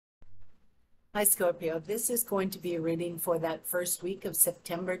Hi, Scorpio. This is going to be a reading for that first week of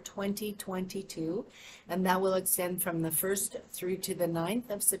September 2022, and that will extend from the 1st through to the 9th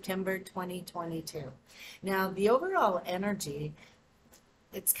of September 2022. Now, the overall energy,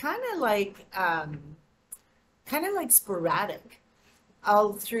 it's kind of like sporadic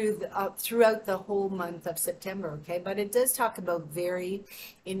throughout the whole month of September, okay? But it does talk about very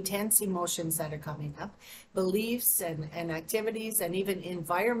intense emotions that are coming up, beliefs and activities, and even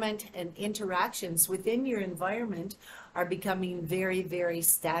environment and interactions within your environment are becoming very, very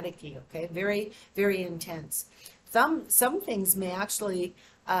staticky, okay? Very, very intense. Some things may actually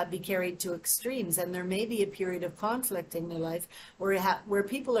be carried to extremes, and there may be a period of conflict in your life where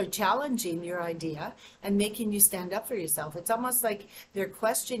people are challenging your idea and making you stand up for yourself. It's almost like they're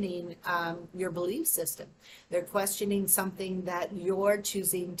questioning your belief system. They're questioning something that you're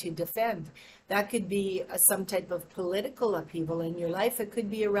choosing to defend. That could be some type of political upheaval in your life. It could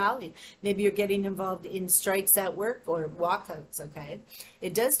be a rally. Maybe you're getting involved in strikes at work or walkouts, okay?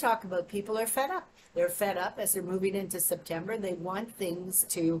 It does talk about people are fed up. They're fed up as they're moving into September. They want things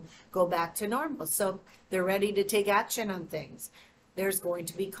to go back to normal. So they're ready to take action on things. There's going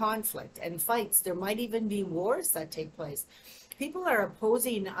to be conflict and fights. There might even be wars that take place. People are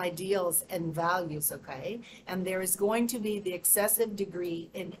opposing ideals and values, okay? And there is going to be the excessive degree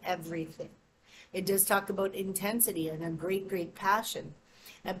in everything. It does talk about intensity and a great, great passion.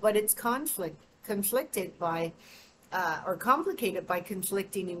 But it's conflicted by, or complicated by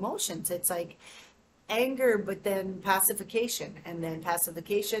conflicting emotions. It's like anger, but then pacification, and then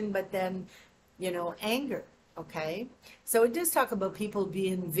pacification, but then, anger. Okay. So it does talk about people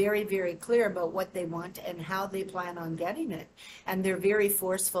being very, very clear about what they want and how they plan on getting it. And they're very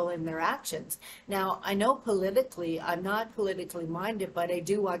forceful in their actions. Now, I know politically, I'm not politically minded, but I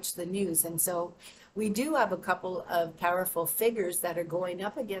do watch the news. And so we do have a couple of powerful figures that are going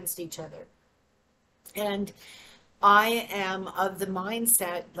up against each other. And I am of the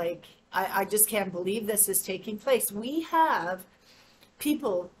mindset, like, I just can't believe this is taking place. We have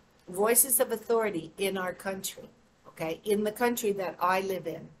people, voices of authority in our country, okay, in the country that I live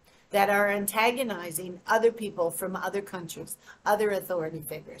in, that are antagonizing other people from other countries, other authority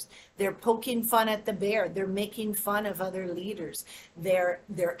figures. They're poking fun at the bear. They're making fun of other leaders. They're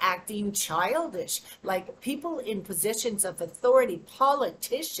acting childish. Like people in positions of authority,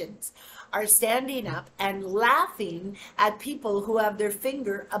 politicians, are standing up and laughing at people who have their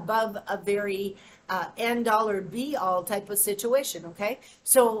finger above a very end all or be all type of situation, okay?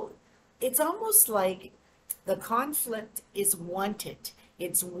 So it's almost like the conflict is wanted.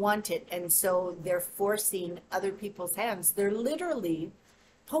 It's wanted, and so they're forcing other people's hands. They're literally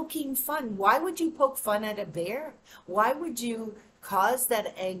poking fun. Why would you poke fun at a bear? Why would you cause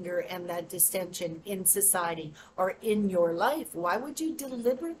that anger and that distension in society or in your life? Why would you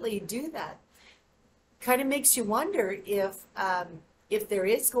deliberately do that? Kind of makes you wonder if there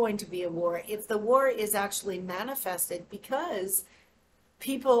is going to be a war, if the war is actually manifested because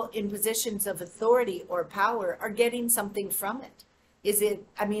people in positions of authority or power are getting something from it. Is it,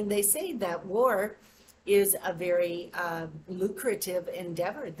 I mean, they say that war is a very lucrative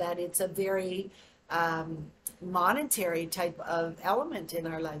endeavor, that it's a very monetary type of element in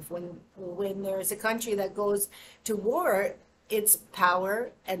our life. When there's a country that goes to war, it's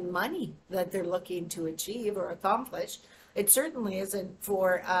power and money that they're looking to achieve or accomplish. It certainly isn't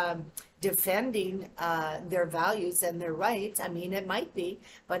for defending their values and their rights. I mean, it might be,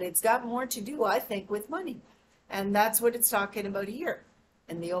 but it's got more to do, I think, with money. And that's what it's talking about here.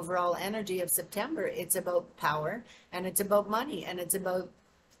 And the overall energy of September, it's about power and it's about money and it's about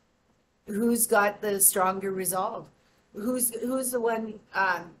who's got the stronger resolve, who's the one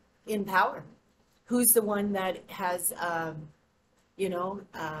in power, who's the one that has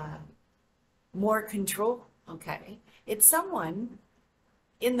more control. Okay, it's someone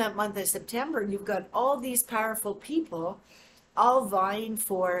in that month of September. You've got all these powerful people all vying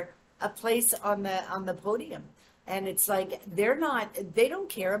for a place on the podium. And it's like they don't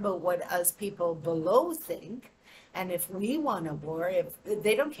care about what us people below think. And if we want a war, if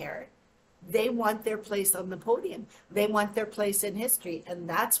they don't care, they want their place on the podium. They want their place in history. And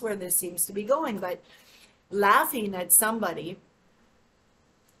that's where this seems to be going. But laughing at somebody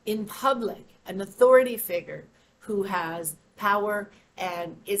in public, an authority figure who has power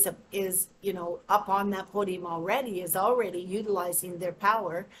and is up on that podium already, is already utilizing their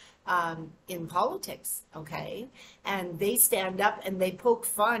power in politics, okay? And they stand up and they poke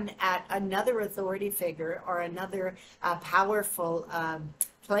fun at another authority figure or another powerful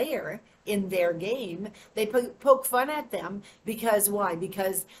player in their game. They poke fun at them because why?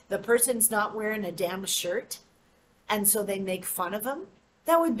 Because the person's not wearing a damn shirt, and so they make fun of them.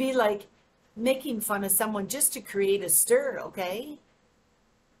 That would be like making fun of someone just to create a stir, okay?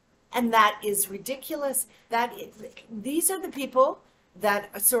 And that is ridiculous. These are the people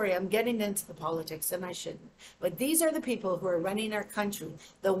that, sorry, I'm getting into the politics and I shouldn't, but these are the people who are running our country,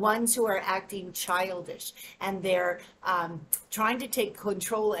 the ones who are acting childish, and they're trying to take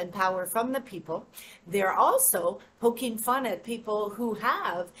control and power from the people. They're also poking fun at people who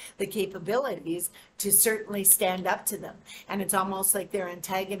have the capabilities to certainly stand up to them. And it's almost like they're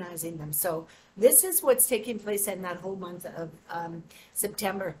antagonizing them. So this is what's taking place in that whole month of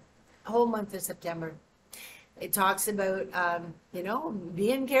September. Whole month of September. It talks about,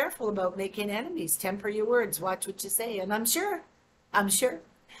 being careful about making enemies. Temper your words. Watch what you say. And I'm sure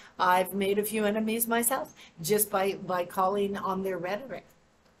I've made a few enemies myself just by calling on their rhetoric.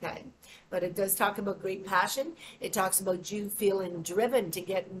 Okay. But it does talk about great passion. It talks about you feeling driven to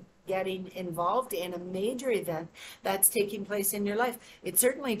getting involved in a major event that's taking place in your life. It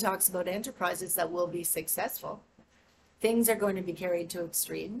certainly talks about enterprises that will be successful. Things are going to be carried to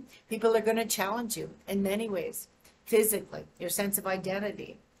extreme. People are going to challenge you in many ways, physically, your sense of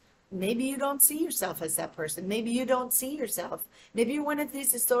identity. Maybe you don't see yourself as that person. Maybe you don't see yourself. Maybe you're one of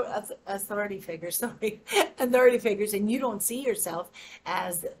these authority figures, and you don't see yourself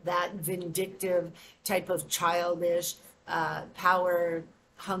as that vindictive type of childish,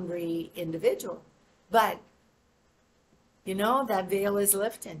 power-hungry individual. But that veil is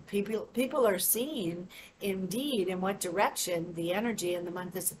lifting. People are seeing indeed in what direction the energy in the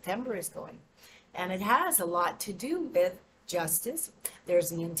month of September is going. And it has a lot to do with justice.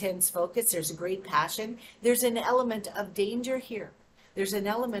 There's an intense focus. There's a great passion. There's an element of danger here. There's an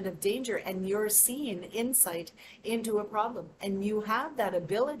element of danger, and you're seeing insight into a problem. And you have that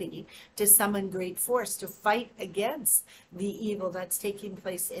ability to summon great force to fight against the evil that's taking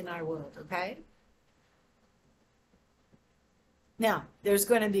place in our world, okay? Now, there's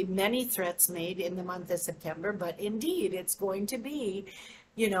going to be many threats made in the month of September, but indeed, it's going to be,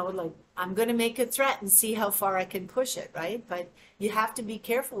 like, I'm going to make a threat and see how far I can push it, right? But you have to be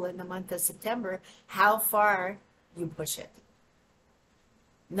careful in the month of September how far you push it.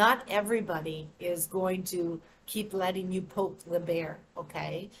 Not everybody is going to keep letting you poke the bear,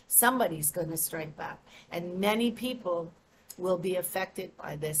 okay? Somebody's going to strike back, and many people will be affected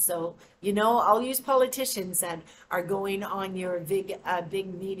by this. So, I'll use politicians that are going on your big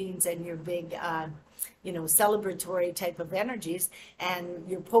meetings and your big, celebratory type of energies, and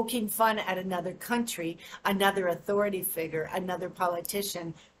you're poking fun at another country, another authority figure, another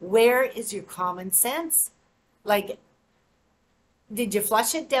politician. Where is your common sense? Like, did you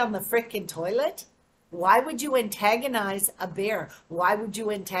flush it down the frickin' toilet? Why would you antagonize a bear? Why would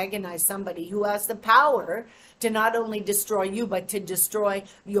you antagonize somebody who has the power to not only destroy you, but to destroy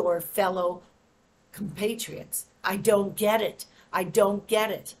your fellow compatriots? I don't get it. I don't get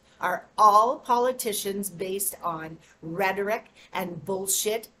it. Are all politicians based on rhetoric and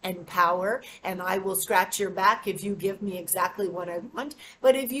bullshit and power? And I will scratch your back if you give me exactly what I want.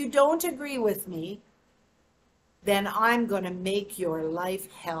 But if you don't agree with me, then I'm going to make your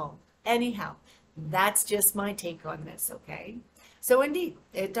life hell. Anyhow. That's just my take on this, okay? So indeed,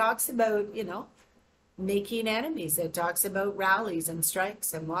 it talks about, making enemies. It talks about rallies and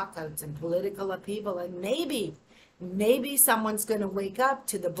strikes and walkouts and political upheaval. And maybe someone's going to wake up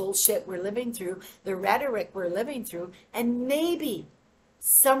to the bullshit we're living through, the rhetoric we're living through, and maybe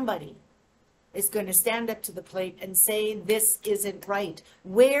somebody is going to stand up to the plate and say, this isn't right.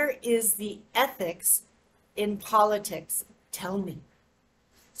 Where is the ethics in politics? Tell me.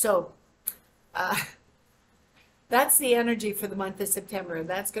 So, that's the energy for the month of September.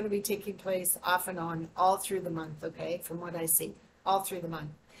 That's going to be taking place off and on all through the month, okay, from what I see, all through the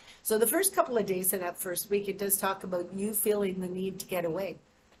month. So the first couple of days of that first week, it does talk about you feeling the need to get away.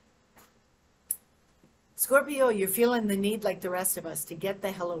 Scorpio, you're feeling the need like the rest of us to get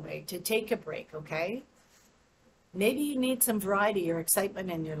the hell away, to take a break, okay? Maybe you need some variety or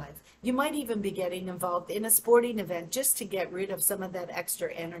excitement in your life. You might even be getting involved in a sporting event just to get rid of some of that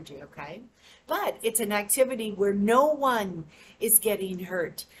extra energy, okay? But it's an activity where no one is getting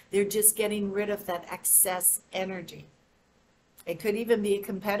hurt. They're just getting rid of that excess energy. It could even be a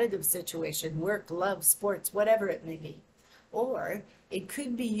competitive situation, work, love, sports, whatever it may be. Or it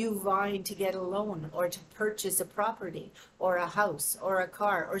could be you vying to get a loan or to purchase a property or a house or a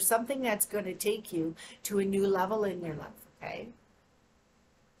car or something that's going to take you to a new level in your life, okay?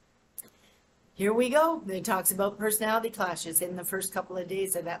 Here we go. It talks about personality clashes in the first couple of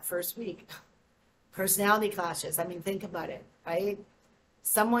days of that first week. Personality clashes. I mean, think about it, right?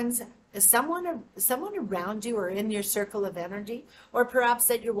 Someone around you or in your circle of energy, or perhaps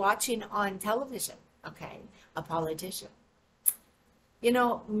that you're watching on television, okay? A politician. You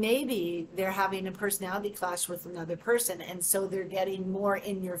know, maybe they're having a personality clash with another person, and so they're getting more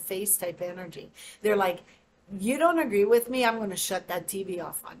in your face type energy. They're like, you don't agree with me, I'm going to shut that TV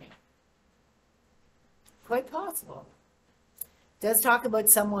off on you. Quite possible. Does talk about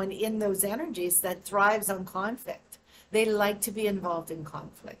someone in those energies that thrives on conflict. They like to be involved in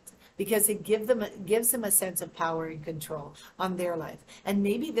conflict because it gives them a sense of power and control on their life. And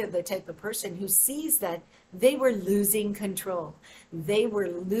maybe they're the type of person who sees that they were losing control. They were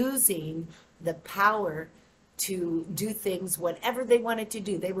losing the power to do things, whatever they wanted to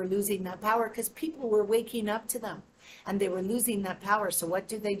do. They were losing that power because people were waking up to them and they were losing that power. So what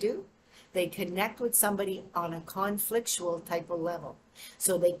do? They connect with somebody on a conflictual type of level.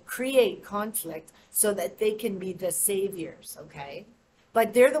 So they create conflict so that they can be the saviors, okay?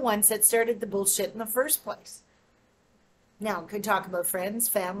 But they're the ones that started the bullshit in the first place. Now, could talk about friends,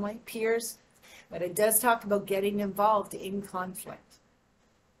 family, peers, but it does talk about getting involved in conflict.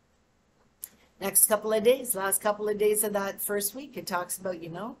 Next couple of days, last couple of days of that first week, it talks about, you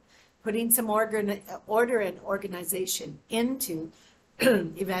know, putting some order and organization into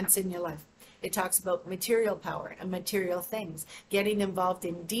events in your life. It talks about material power and material things, getting involved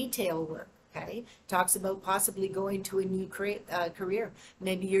in detail work. Okay, talks about possibly going to a new career.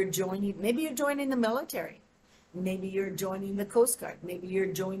 Maybe you're joining the military. Maybe you're joining the Coast Guard. Maybe you're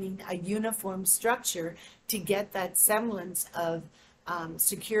joining a uniform structure to get that semblance of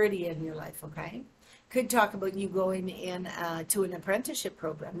security in your life. Okay, could talk about you going in to an apprenticeship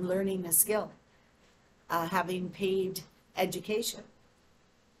program, learning a skill, having paid education.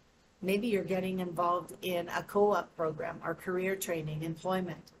 Maybe you're getting involved in a co-op program or career training,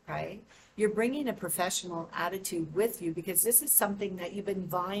 employment, okay? You're bringing a professional attitude with you because this is something that you've been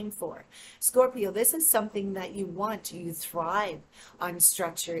vying for. Scorpio, this is something that you want. You thrive on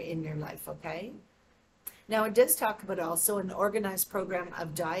structure in your life, okay? Now, it does talk about also an organized program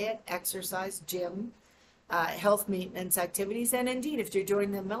of diet, exercise, gym, health maintenance activities, and indeed, if you're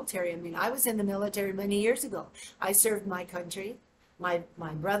joining the military, I mean, I was in the military many years ago. I served my country. My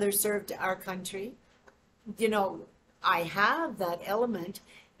brother served our country. You know, I have that element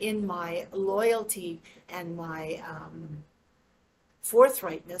in my loyalty and my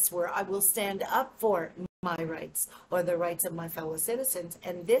forthrightness where I will stand up for my rights or the rights of my fellow citizens.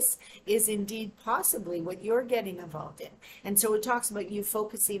 And this is indeed possibly what you're getting involved in. And so it talks about you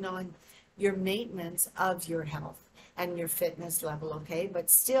focusing on your maintenance of your health and your fitness level, okay?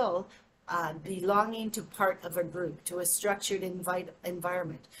 But still, belonging to part of a group, to a structured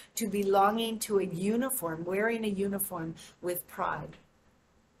environment, to belonging to a uniform, wearing a uniform with pride.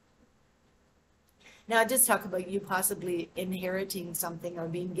 Now, just talk about you possibly inheriting something or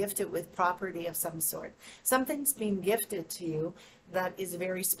being gifted with property of some sort. Something's being gifted to you that is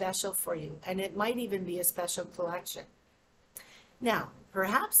very special for you, and it might even be a special collection. Now,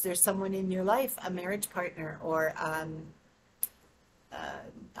 perhaps there's someone in your life, a marriage partner or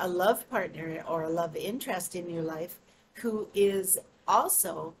a love partner or a love interest in your life who is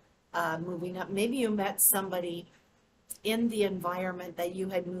also moving up. Maybe you met somebody in the environment that you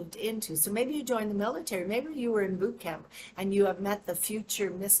had moved into. So maybe you joined the military. Maybe you were in boot camp and you have met the future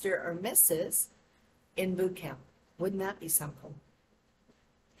Mr. or Mrs. in boot camp. Wouldn't that be something?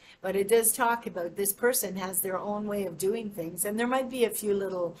 But it does talk about this person has their own way of doing things. And there might be a few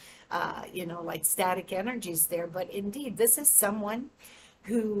little, you know, like static energies there. But indeed, this is someone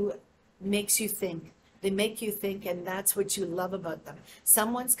who makes you think. They make you think, and that's what you love about them.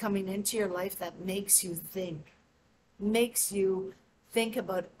 Someone's coming into your life that makes you think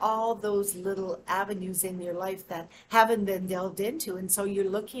about all those little avenues in your life that haven't been delved into. And so you're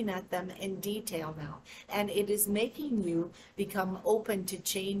looking at them in detail now. And it is making you become open to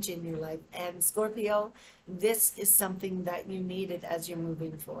change in your life. And Scorpio, this is something that you needed as you're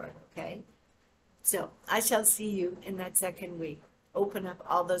moving forward, okay? So I shall see you in that second week. Open up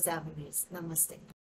all those avenues. Namaste.